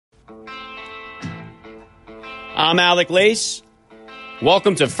I'm Alec Lace.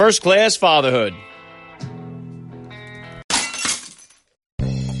 Welcome to First Class Fatherhood.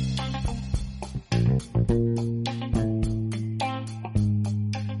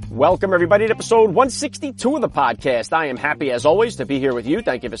 Welcome, everybody, to episode 162 of the podcast. I am happy, as always, to be here with you.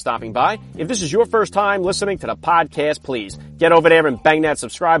 Thank you for stopping by. If this is your first time listening to the podcast, please get over there and bang that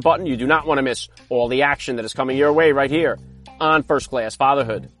subscribe button. You do not want to miss all the action that is coming your way right here on First Class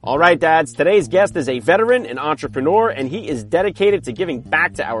Fatherhood. All right, dads, today's guest is a veteran and entrepreneur, and he is dedicated to giving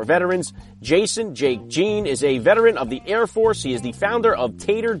back to our veterans. Jason Jake Jean is a veteran of the Air Force. He is the founder of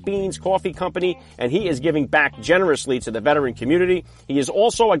Tatered Beans Coffee Company, and he is giving back generously to the veteran community. He is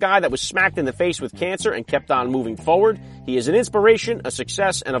also a guy that was smacked in the face with cancer and kept on moving forward. He is an inspiration, a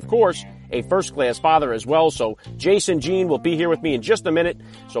success, and of course, a first-class father as well. So Jason Jean will be here with me in just a minute,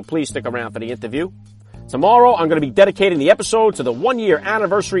 so please stick around for the interview. Tomorrow, I'm going to be dedicating the episode to the 1-year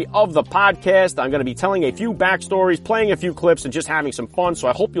anniversary of the podcast. I'm going to be telling a few backstories, playing a few clips, and just having some fun, so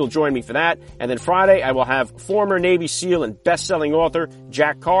I hope you'll join me for that. And then Friday, I will have former Navy SEAL and best-selling author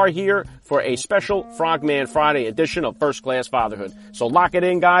Jack Carr here for a special Frogman Friday edition of First Class Fatherhood. So lock it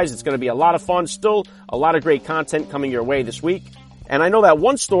in, guys. It's going to be a lot of fun. Still a lot of great content coming your way this week. And I know that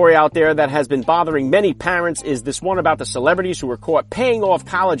one story out there that has been bothering many parents is this one about the celebrities who were caught paying off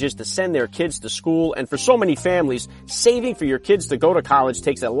colleges to send their kids to school. And for so many families, saving for your kids to go to college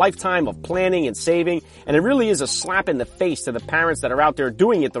takes a lifetime of planning and saving. And it really is a slap in the face to the parents that are out there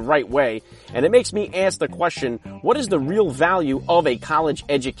doing it the right way. And it makes me ask the question, what is the real value of a college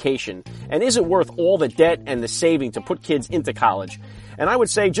education? And is it worth all the debt and the saving to put kids into college? And I would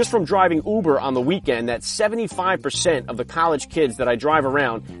say just from driving Uber on the weekend that 75% of the college kids that I drive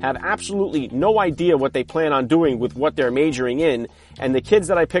around have absolutely no idea what they plan on doing with what they're majoring in. And the kids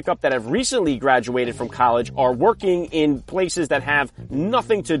that I pick up that have recently graduated from college are working in places that have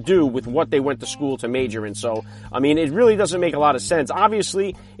nothing to do with what they went to school to major in. So, I mean, it really doesn't make a lot of sense.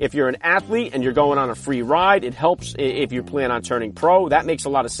 Obviously, if you're an athlete and you're going on a free ride, it helps if you plan on turning pro. That makes a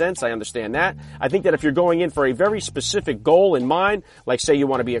lot of sense. I understand that. I think that if you're going in for a very specific goal in mind, like say you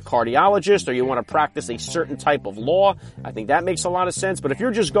want to be a cardiologist or you want to practice a certain type of law, I think that makes a lot of sense. But if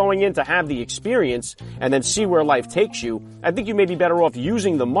you're just going in to have the experience and then see where life takes you, I think you may be better off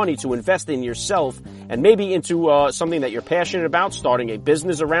using the money to invest in yourself and maybe into something that you're passionate about, starting a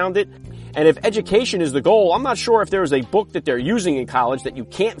business around it. And if education is the goal, I'm not sure if there's a book that they're using in college that you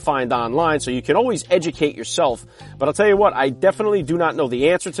can't find online, so you can always educate yourself. But I'll tell you what, I definitely do not know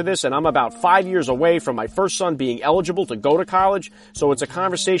the answer to this, and I'm about 5 years away from my first son being eligible to go to college, so it's a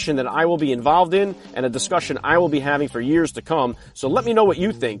conversation that I will be involved in and a discussion I will be having for years to come. So let me know what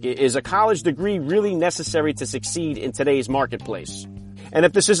you think. Is a college degree really necessary to succeed in today's marketplace? And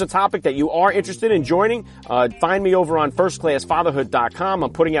if this is a topic that you are interested in joining, find me over on firstclassfatherhood.com. I'm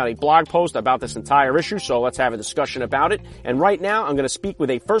putting out a blog post about this entire issue, so let's have a discussion about it. And right now, I'm going to speak with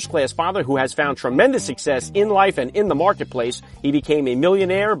a first-class father who has found tremendous success in life and in the marketplace. He became a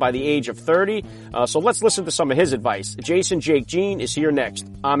millionaire by the age of 30. So let's listen to some of his advice. Jason Jake Jean is here next.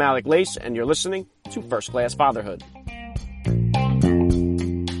 I'm Alec Lace, and you're listening to First Class Fatherhood.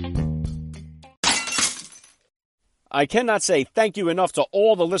 I cannot say thank you enough to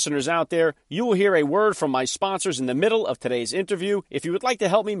all the listeners out there. You will hear a word from my sponsors in the middle of today's interview. If you would like to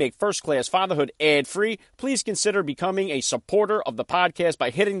help me make First Class Fatherhood ad-free, please consider becoming a supporter of the podcast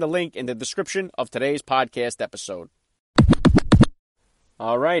by hitting the link in the description of today's podcast episode.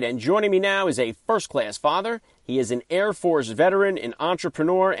 All right, and joining me now is a first-class father. He is an Air Force veteran, an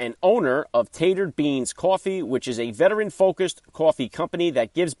entrepreneur, and owner of Tatered Beans Coffee, which is a veteran-focused coffee company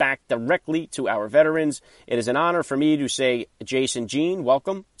that gives back directly to our veterans. It is an honor for me to say, Jason Jean,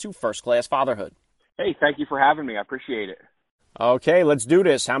 welcome to First Class Fatherhood. Hey, thank you for having me. I appreciate it. Okay, let's do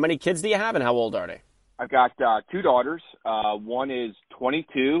this. How many kids do you have, and how old are they? I've got 2 daughters. One is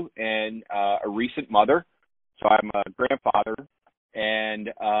 22 and a recent mother, so I'm a grandfather. And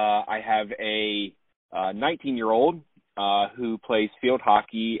I have a 19-year-old who plays field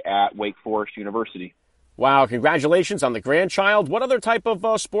hockey at Wake Forest University. Wow, congratulations on the grandchild. What other type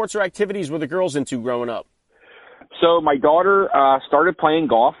of sports or activities were the girls into growing up? So my daughter started playing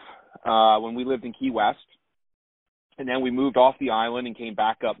golf when we lived in Key West. And then we moved off the island and came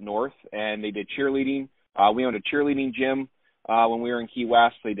back up north, and they did cheerleading. We owned a cheerleading gym when we were in Key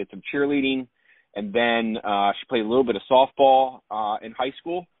West. They did some cheerleading. And then she played a little bit of softball in high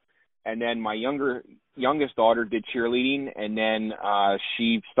school. And then my youngest daughter did cheerleading, and then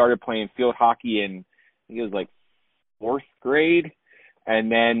she started playing field hockey in, I think it was like 4th grade. And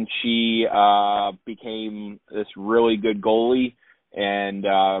then she became this really good goalie and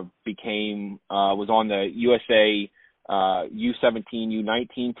was on the USA U17,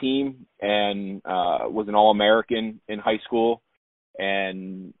 U19 team, and was an All-American in high school,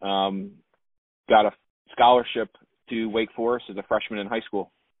 and got a scholarship to Wake Forest as a freshman in high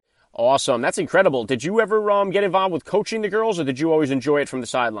school. Awesome. That's incredible. Did you ever get involved with coaching the girls, or did you always enjoy it from the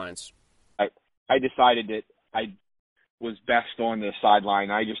sidelines? I decided that I was best on the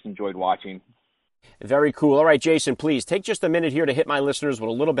sideline. I just enjoyed watching. Very cool. All right, Jason, please take just a minute here to hit my listeners with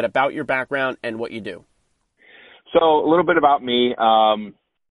a little bit about your background and what you do. So a little bit about me. I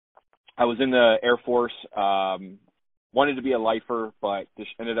was in the Air Force, wanted to be a lifer, but just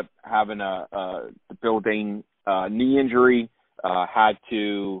ended up having a building knee injury, had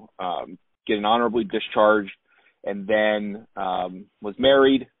to get an honorably discharged, and then was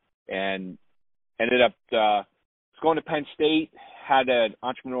married and ended up going to Penn State, had an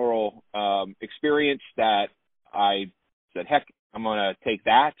entrepreneurial experience that I said, heck, I'm going to take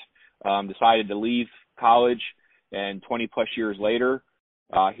that. Decided to leave college, and 20 plus years later,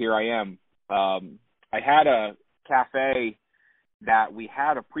 here I am. I had a cafe that we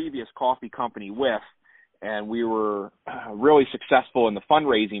had a previous coffee company with, and we were really successful in the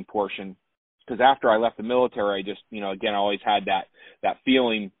fundraising portion, because after I left the military, I just, again, I always had that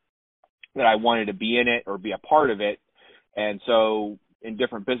feeling that I wanted to be in it or be a part of it. And so in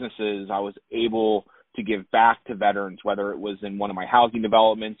different businesses, I was able to give back to veterans, whether it was in one of my housing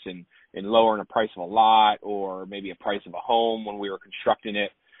developments and lowering the price of a lot, or maybe a price of a home when we were constructing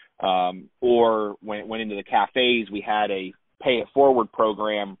it, or when it went into the cafes, we had a pay it forward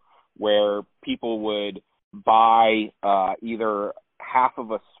program where people would buy either half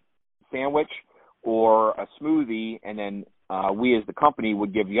of a sandwich or a smoothie, and then we as the company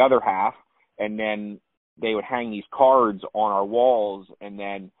would give the other half, and then they would hang these cards on our walls, and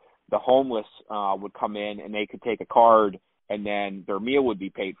then the homeless would come in and they could take a card, and then their meal would be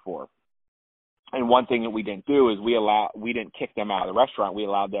paid for. And one thing that we didn't do is we didn't kick them out of the restaurant. We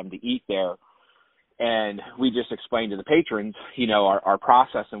allowed them to eat there. And we just explained to the patrons, our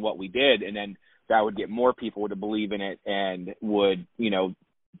process and what we did. And then that would get more people to believe in it and would,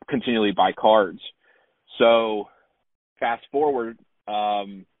 continually buy cards. So fast forward,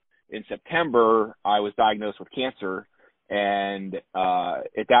 in September, I was diagnosed with cancer. And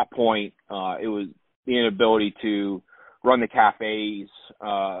at that point, it was the inability to run the cafes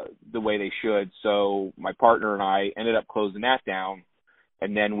the way they should. So my partner and I ended up closing that down.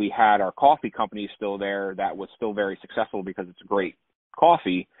 And then we had our coffee company still there that was still very successful because it's a great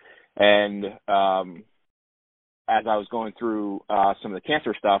coffee. And as I was going through some of the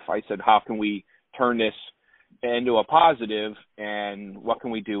cancer stuff, I said, how can we turn this into a positive, and what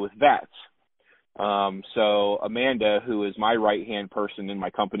can we do with vets? So Amanda, who is my right-hand person in my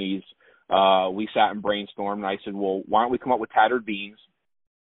companies, we sat and brainstormed, and I said, well, why don't we come up with Tattered Beans?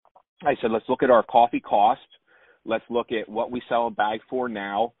 I said, let's look at our coffee cost. Let's look at what we sell a bag for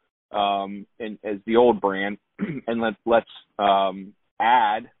now, and as the old brand, and let's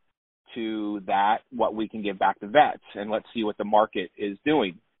add to that what we can give back to vets, and let's see what the market is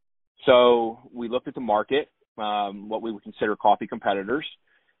doing. So we looked at the market, what we would consider coffee competitors.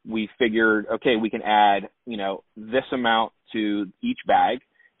 We figured, okay, we can add, this amount to each bag,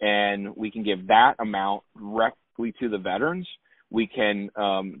 and we can give that amount directly to the veterans. We can,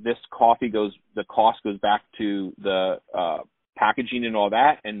 the cost goes back to the packaging and all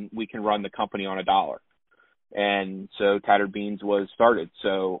that, and we can run the company on $1. And so Tattered Beans was started.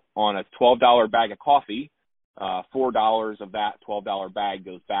 So on a $12 bag of coffee, $4 of that $12 bag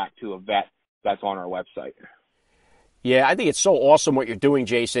goes back to a vet that's on our website. Yeah, I think it's so awesome what you're doing,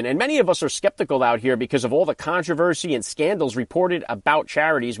 Jason. And many of us are skeptical out here because of all the controversy and scandals reported about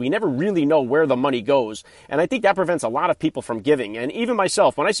charities. We never really know where the money goes. And I think that prevents a lot of people from giving. And even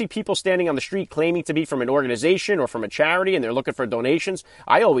myself, when I see people standing on the street claiming to be from an organization or from a charity and they're looking for donations,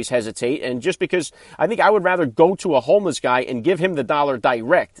 I always hesitate. And just because I think I would rather go to a homeless guy and give him the dollar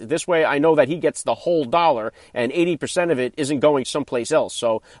direct. This way I know that he gets the whole dollar and 80% of it isn't going someplace else.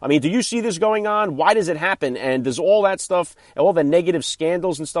 So, do you see this going on? Why does it happen? And does all that stuff, all the negative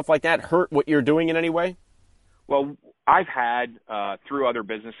scandals and stuff like that, hurt what you're doing in any way? Well, I've had, through other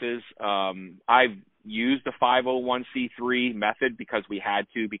businesses, I've used the 501c3 method because we had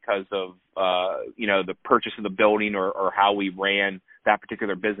to, because of, the purchase of the building or how we ran that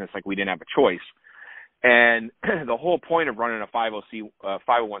particular business. Like, we didn't have a choice. And the whole point of running a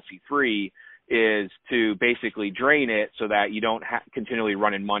 501c3 is to basically drain it so that you don't continually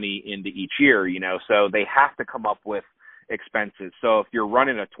running money into each year, so they have to come up with expenses. So if you're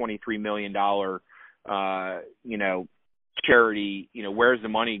running a $23 million, charity, where's the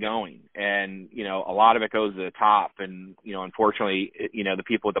money going? And, a lot of it goes to the top, and, unfortunately, the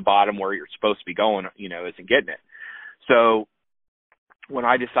people at the bottom where you're supposed to be going, isn't getting it. So when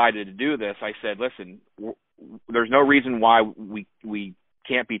I decided to do this, I said, listen, there's no reason why we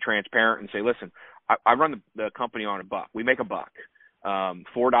can't be transparent and say, listen, I run the company on a buck. We make a buck.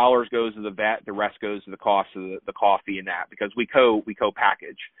 $4 goes to the vet. The rest goes to the cost of the coffee and that, because we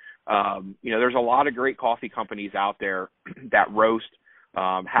co-package. There's a lot of great coffee companies out there that roast,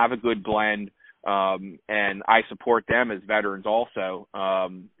 have a good blend. And I support them as veterans also,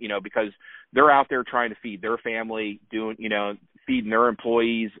 because they're out there trying to feed their family, feeding their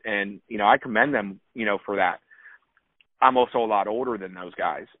employees. And, I commend them, for that. I'm also a lot older than those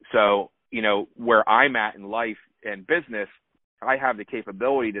guys. So, where I'm at in life and business, I have the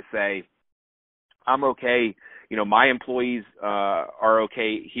capability to say, I'm okay. My employees are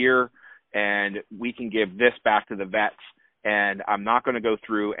okay here, and we can give this back to the vets. And I'm not going to go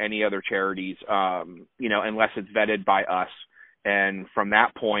through any other charities, unless it's vetted by us. And from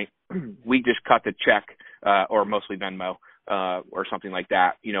that point, we just cut the check, or mostly Venmo, or something like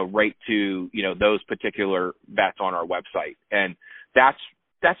that, right to, those particular vets on our website. And that's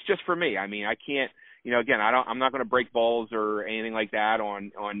just for me. I mean, I can't, again, I'm not going to break balls or anything like that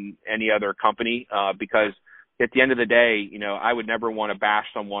on any other company, because at the end of the day, I would never want to bash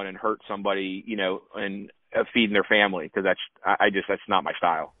someone and hurt somebody, and feeding their family, because that's not my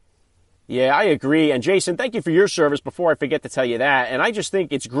style. Yeah, I agree. And Jason, thank you for your service before I forget to tell you that. And I just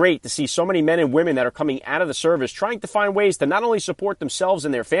think it's great to see so many men and women that are coming out of the service trying to find ways to not only support themselves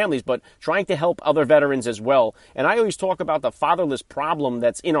and their families, but trying to help other veterans as well. And I always talk about the fatherless problem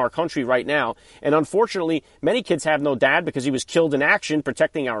that's in our country right now. And unfortunately, many kids have no dad because he was killed in action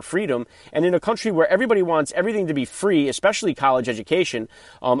protecting our freedom. And in a country where everybody wants everything to be free, especially college education,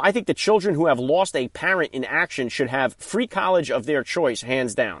 I think the children who have lost a parent in action should have free college of their choice,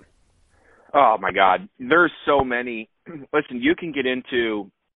 hands down. Oh, my God. There's so many. Listen, you can get into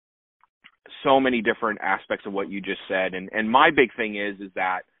so many different aspects of what you just said. And my big thing is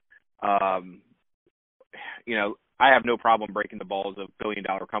that, I have no problem breaking the balls of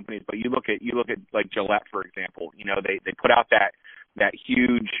billion-dollar companies. But you look at like Gillette, for example. They put out that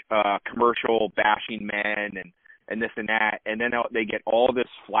huge commercial bashing men and this and that. And then they get all this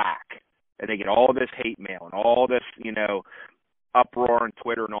flack. And they get all this hate mail and all this, uproar on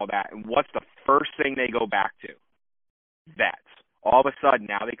Twitter and all that. And what's the first thing they go back to? Vets. All of a sudden,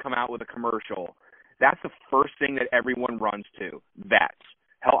 now they come out with a commercial. That's the first thing that everyone runs to. Vets.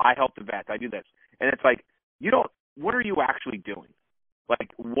 Hell, I help the vets. I do this. And it's like, what are you actually doing? Like,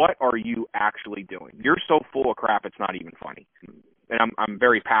 what are you actually doing? You're so full of crap, it's not even funny. And I'm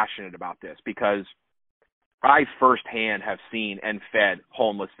very passionate about this because I firsthand have seen and fed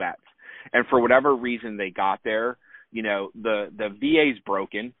homeless vets. And for whatever reason they got there, the VA's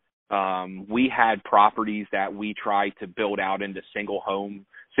broken. We had properties that we tried to build out into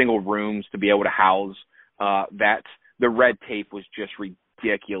single rooms to be able to house vets. The red tape was just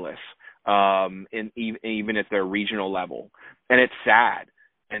ridiculous, even at the regional level. And it's sad.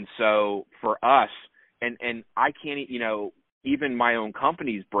 And so for us, and I can't, even my own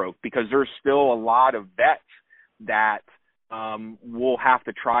company's broke because there's still a lot of vets that will have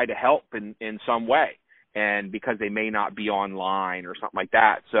to try to help in some way. And because they may not be online or something like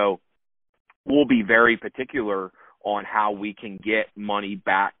that. So we'll be very particular on how we can get money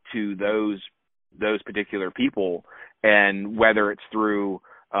back to those particular people, and whether it's through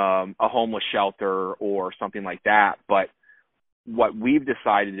a homeless shelter or something like that. But what we've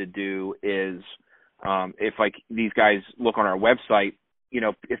decided to do is, if like these guys look on our website,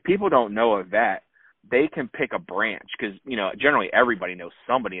 if people don't know a vet, they can pick a branch because, generally everybody knows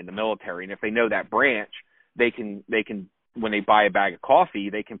somebody in the military. And if they know that branch, they can, when they buy a bag of coffee,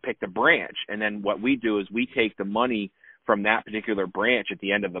 they can pick the branch. And then what we do is we take the money from that particular branch at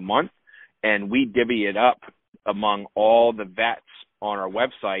the end of the month and we divvy it up among all the vets on our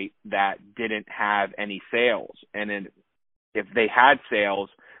website that didn't have any sales. And then if they had sales,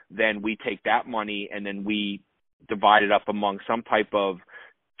 then we take that money and then we divide it up among some type of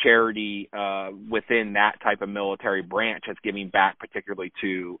charity within that type of military branch that's giving back particularly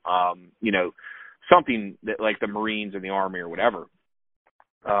to, something that like the Marines or the Army or whatever.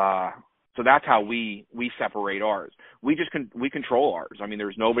 So that's how we separate ours. We control ours. I mean,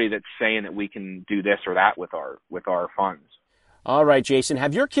 there's nobody that's saying that we can do this or that with our funds. All right, Jason,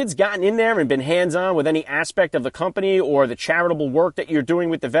 have your kids gotten in there and been hands-on with any aspect of the company or the charitable work that you're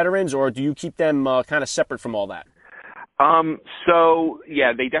doing with the veterans, or do you keep them kind of separate from all that? So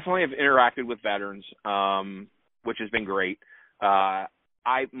yeah, they definitely have interacted with veterans, which has been great.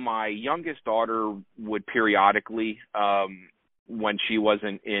 My youngest daughter would periodically, when she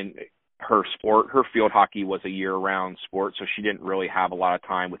wasn't her sport. Her field hockey was a year-round sport, so she didn't really have a lot of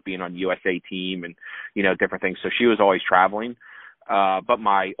time with being on USA team and, different things. So she was always traveling. But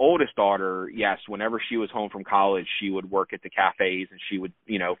my oldest daughter, yes, whenever she was home from college, she would work at the cafes and she would,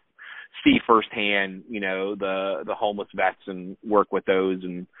 see firsthand, the homeless vets and work with those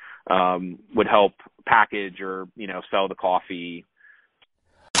and would help package or, sell the coffee.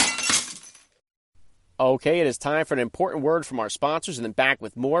 Okay, it is time for an important word from our sponsors and then back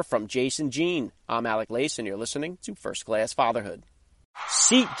with more from Jason Jean. I'm Alec Lace and you're listening to First Class Fatherhood.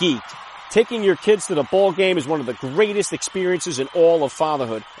 SeatGeek. Taking your kids to the ball game is one of the greatest experiences in all of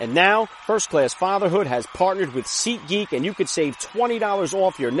fatherhood. And now, First Class Fatherhood has partnered with SeatGeek, and you could save $20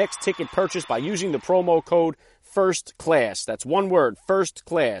 off your next ticket purchase by using the promo code First Class. That's one word, First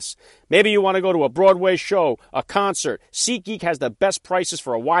Class. Maybe you want to go to a Broadway show, a concert. SeatGeek has the best prices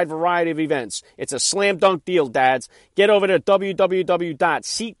for a wide variety of events. It's a slam dunk deal, dads. Get over to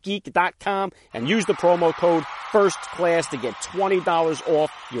www.seatgeek.com and use the promo code First Class to get $20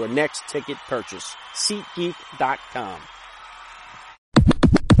 off your next ticket purchase. SeatGeek.com.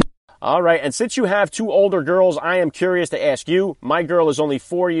 All right, and since you have two older girls, I am curious to ask you. My girl is only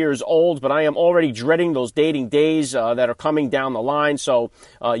 4 years old, but I am already dreading those dating days that are coming down the line. So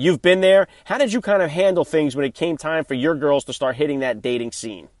you've been there. How did you kind of handle things when it came time for your girls to start hitting that dating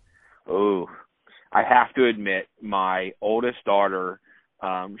scene? Oh, I have to admit, my oldest daughter,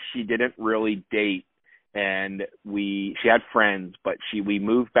 she didn't really date, and she had friends, but we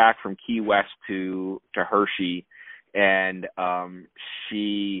moved back from Key West to Hershey, and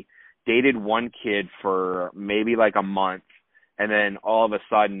she dated one kid for maybe like a month, and then all of a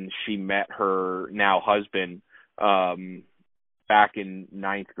sudden she met her now husband back in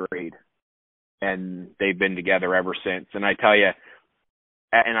 9th grade, and they've been together ever since. And I tell you,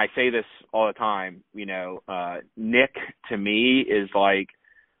 and I say this all the time, Nick to me is like,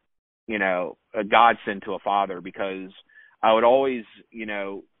 a godsend to a father, because I would always,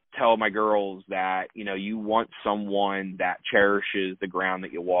 tell my girls that, you want someone that cherishes the ground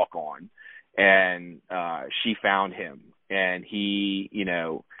that you walk on. And she found him, and he,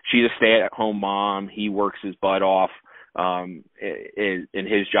 she's a stay-at-home mom. He works his butt off in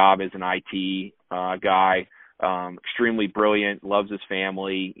his job as an IT guy, extremely brilliant, loves his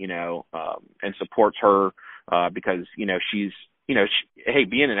family, and supports her because, she's, hey,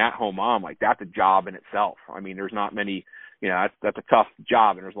 being an at-home mom, like, that's a job in itself. I mean, there's not many, that's a tough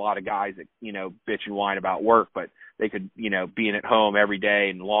job, and there's a lot of guys that, bitch and whine about work, but they could, being at home every day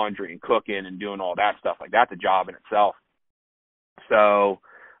and laundry and cooking and doing all that stuff, like, that's a job in itself. So,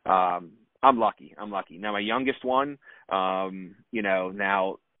 I'm lucky. Now, my youngest one,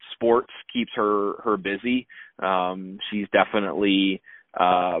 now sports keeps her busy. She's definitely,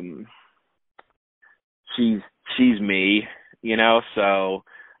 she's me, so,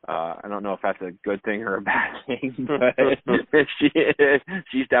 I don't know if that's a good thing or a bad thing, but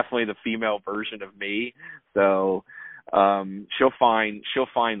she's definitely the female version of me. So she'll find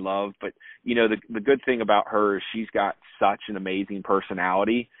love. But the good thing about her is she's got such an amazing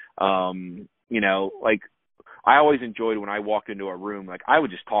personality. Like, I always enjoyed when I walked into a room, like, I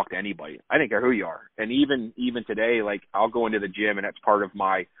would just talk to anybody. I didn't care who you are. And even today, like, I'll go into the gym, and that's part of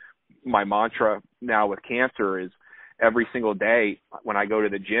my mantra now with cancer is, every single day when I go to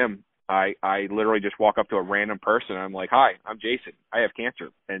the gym, I literally just walk up to a random person and I'm like, hi, I'm Jason. I have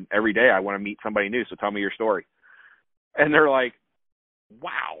cancer. And every day I want to meet somebody new. So tell me your story. And they're like,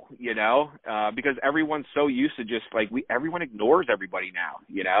 wow, because everyone's so used to just like, everyone ignores everybody now,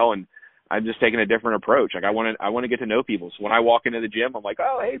 and I'm just taking a different approach. Like, I want to get to know people. So when I walk into the gym, I'm like,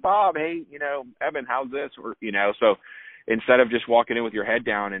 oh, hey, Bob, hey, Evan, how's this? Or, so instead of just walking in with your head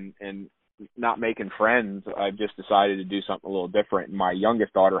down and not making friends, I've just decided to do something a little different. And my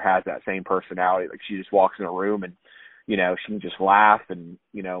youngest daughter has that same personality. Like, she just walks in a room and, she can just laugh and,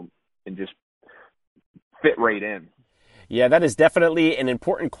 and just fit right in. Yeah, that is definitely an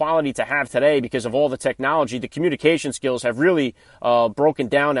important quality to have today because of all the technology. The communication skills have really broken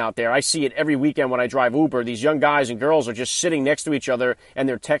down out there. I see it every weekend when I drive Uber. These young guys and girls are just sitting next to each other, and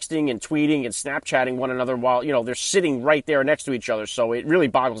they're texting and tweeting and Snapchatting one another while, they're sitting right there next to each other. So it really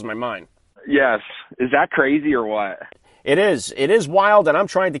boggles my mind. Yes. Is that crazy or what? It is. It is wild, and I'm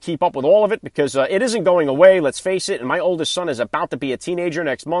trying to keep up with all of it because it isn't going away, let's face it. And my oldest son is about to be a teenager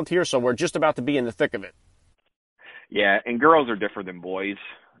next month here, so we're just about to be in the thick of it. Yeah, and girls are different than boys.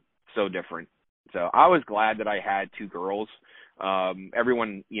 So different. So I was glad that I had two girls.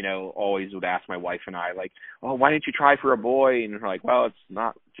 Everyone, always would ask my wife and I, like, oh, why didn't you try for a boy? And we're like, well, it's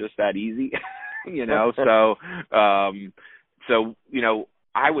not just that easy, so,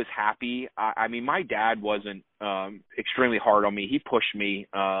 I was happy. I mean, my dad wasn't extremely hard on me. He pushed me,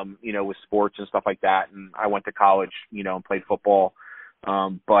 with sports and stuff like that. And I went to college, and played football.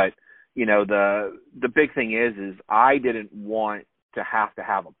 But the big thing is I didn't want to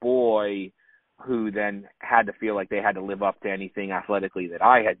have a boy who then had to feel like they had to live up to anything athletically that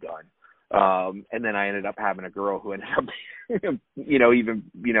I had done. And then I ended up having a girl who ended up,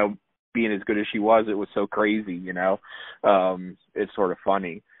 being as good as she was. It was so crazy, it's sort of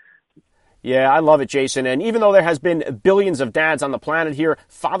funny. Yeah, I love it, Jason. And even though there has been billions of dads on the planet here,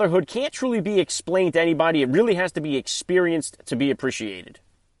 fatherhood can't truly be explained to anybody. It really has to be experienced to be appreciated.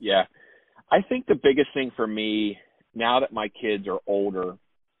 Yeah. I think the biggest thing for me, now that my kids are older,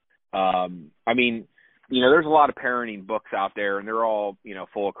 there's a lot of parenting books out there, and they're all,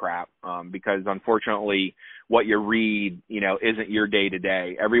 full of crap, because unfortunately what you read, isn't your day to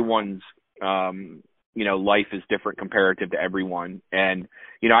day. Everyone's, life is different comparative to everyone. And,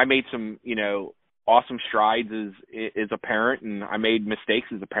 I made some, awesome strides as a parent, and I made mistakes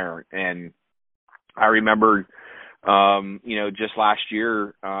as a parent. And I remember, just last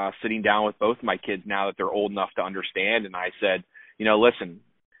year, sitting down with both my kids now that they're old enough to understand. And I said, listen,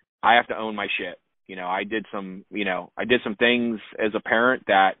 I have to own my shit. I did some things as a parent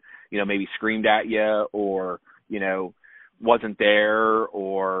that, maybe screamed at you or, wasn't there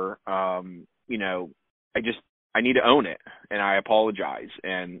or, I need to own it, and I apologize.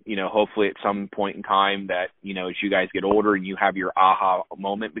 And, hopefully at some point in time that, as you guys get older and you have your aha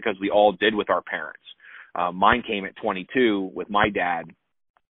moment, because we all did with our parents. Mine came at 22 with my dad.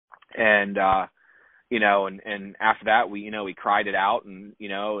 And, and after that, we cried it out, and,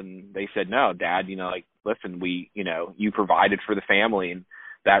 and they said, no, Dad, listen, you provided for the family, and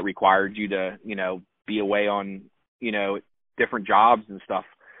that required you to, be away on, different jobs and stuff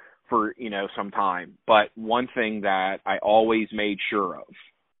for, some time. But one thing that I always made sure of,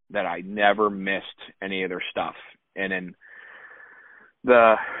 that I never missed any of their stuff. And in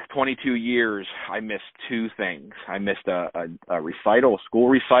the 22 years, I missed two things. I missed a school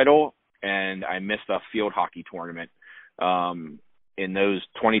recital, and I missed a field hockey tournament in those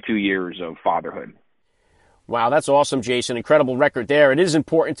 22 years of fatherhood. Wow, that's awesome, Jason. Incredible record there. It is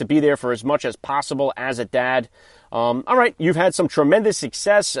important to be there for as much as possible as a dad. All right, you've had some tremendous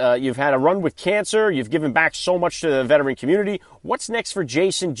success. You've had a run with cancer. You've given back so much to the veteran community. What's next for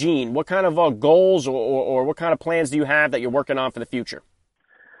Jason Jean? What kind of goals or what kind of plans do you have that you're working on for the future?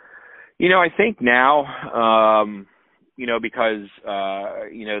 I think now, because,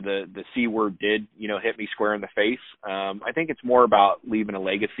 the C word did, hit me square in the face. I think it's more about leaving a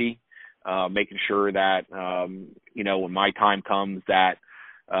legacy, making sure that, when my time comes that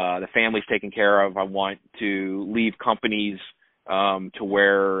the family's taken care of. I want to leave companies to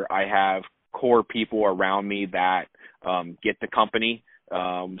where I have core people around me that get the company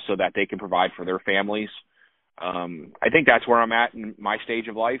so that they can provide for their families. I think that's where I'm at in my stage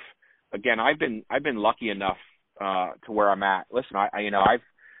of life. Again, I've been lucky enough to where I'm at. Listen, I've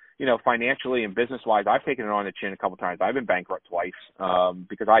financially and business wise, I've taken it on the chin a couple times. I've been bankrupt twice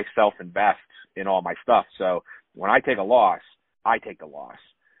because I self-invest in all my stuff. So when I take a loss, I take the loss.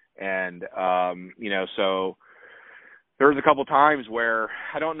 And, so there's a couple times where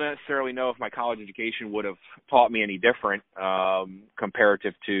I don't necessarily know if my college education would have taught me any different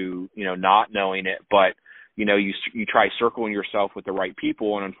comparative to, not knowing it. But, you try circling yourself with the right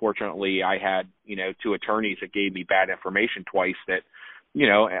people. And unfortunately, I had, two attorneys that gave me bad information twice that,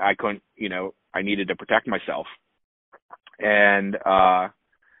 I couldn't, I needed to protect myself. And,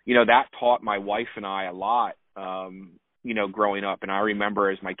 that taught my wife and I a lot, growing up. And I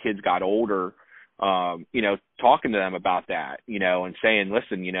remember as my kids got older, talking to them about that, and saying,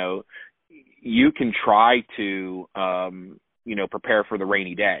 listen, you can try to, prepare for the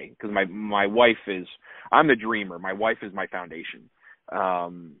rainy day. Because my wife I'm the dreamer. My wife is my foundation.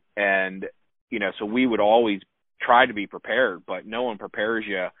 And, so we would always try to be prepared, but no one prepares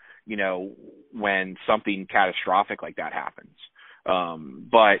you, when something catastrophic like that happens.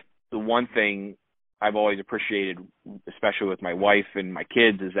 But the one thing I've always appreciated, especially with my wife and my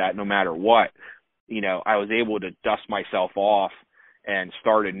kids, is that no matter what, I was able to dust myself off and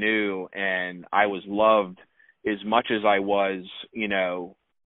start anew. And I was loved as much as I was,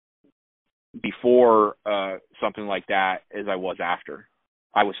 before something like that as I was after.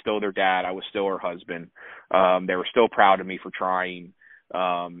 I was still their dad. I was still her husband. They were still proud of me for trying.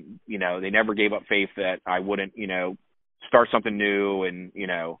 They never gave up faith that I wouldn't, start something new. And,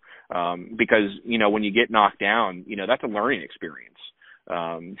 because, when you get knocked down, that's a learning experience.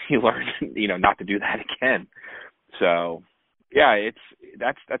 You learn, not to do that again. So yeah,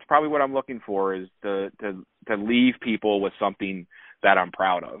 that's probably what I'm looking for, is to leave people with something that I'm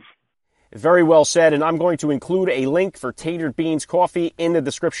proud of. Very well said, and I'm going to include a link for Tatered Beans Coffee in the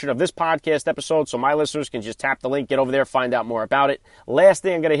description of this podcast episode so my listeners can just tap the link, get over there, find out more about it. Last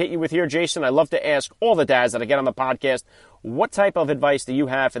thing I'm going to hit you with here, Jason, I love to ask all the dads that I get on the podcast, what type of advice do you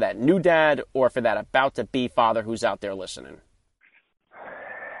have for that new dad or for that about-to-be father who's out there listening?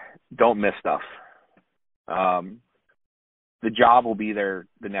 Don't miss stuff. The job will be there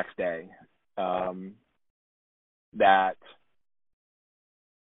the next day.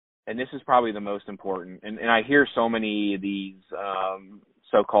 And this is probably the most important. And I hear so many of these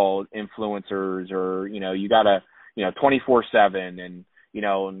so-called influencers, or you gotta 24/7, and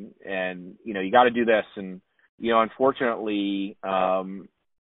you gotta do this, and unfortunately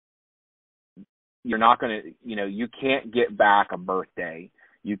you're not gonna you can't get back a birthday,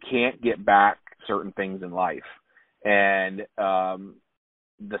 you can't get back certain things in life, and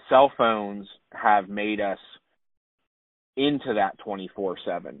the cell phones have made us into that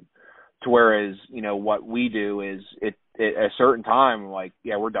 24/7, to whereas what we do is at a certain time, like,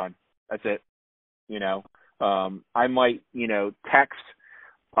 yeah, we're done, that's it. I might text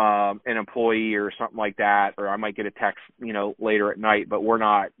an employee or something like that, or I might get a text later at night, but we're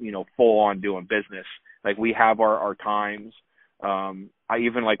not full on doing business. Like, we have our times. I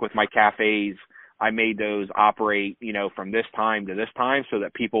even, like with my cafes, I made those operate from this time to this time so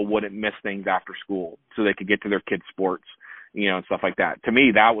that people wouldn't miss things after school, so they could get to their kids' sports, and stuff like that. To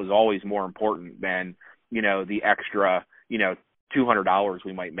me, that was always more important than, the extra, $200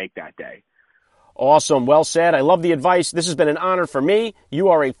 we might make that day. Awesome. Well said. I love the advice. This has been an honor for me. You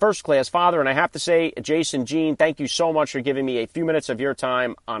are a first-class father, and I have to say, Jason Jean, thank you so much for giving me a few minutes of your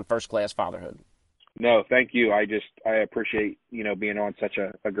time on First-Class Fatherhood. No, thank you. I appreciate, being on such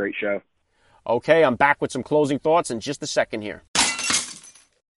a great show. Okay, I'm back with some closing thoughts in just a second here.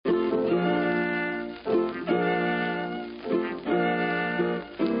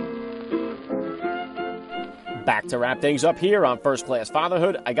 Back to wrap things up here on First Class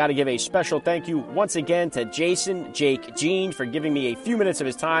Fatherhood. I got to give a special thank you once again to Jason Jake Jean for giving me a few minutes of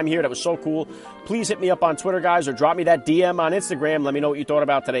his time here. That was so cool. Please hit me up on Twitter, guys, or drop me that DM on Instagram. Let me know what you thought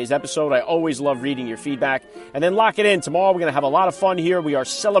about today's episode. I always love reading your feedback. And then lock it in. Tomorrow we're going to have a lot of fun here. We are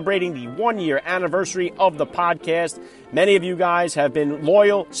celebrating the 1-year anniversary of the podcast. Many of you guys have been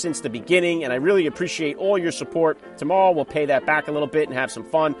loyal since the beginning, and I really appreciate all your support. Tomorrow we'll pay that back a little bit and have some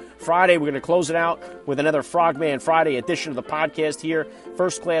fun. Friday we're going to close it out with another Frogman Friday edition of the podcast here.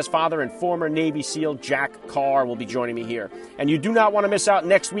 First Class Father and former Navy SEAL Jack Carr will be joining me here. And you do not want to miss out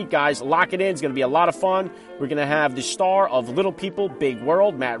next week, guys. Lock it in. It's going to be a lot of fun. We're going to have the star of Little People, Big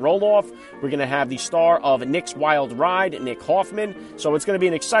World, Matt Roloff. We're going to have the star of Nick's Wild Ride, Nick Hoffman. So it's going to be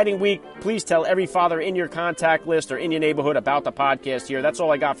an exciting week. Please tell every father in your contact list or in your neighborhood about the podcast here. That's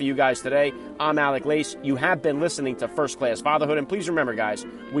all I got for you guys today. I'm Alec Lace. You have been listening to First Class Fatherhood. And please remember, guys,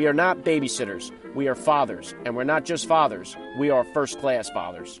 we are not babysitters. We are fathers. And we're not just fathers. We are first-class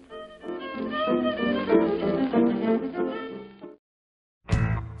fathers.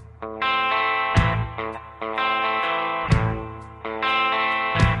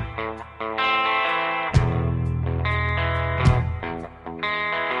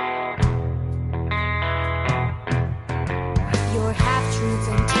 Your half-truths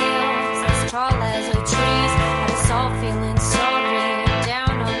and tales as tall as a trees had us all feeling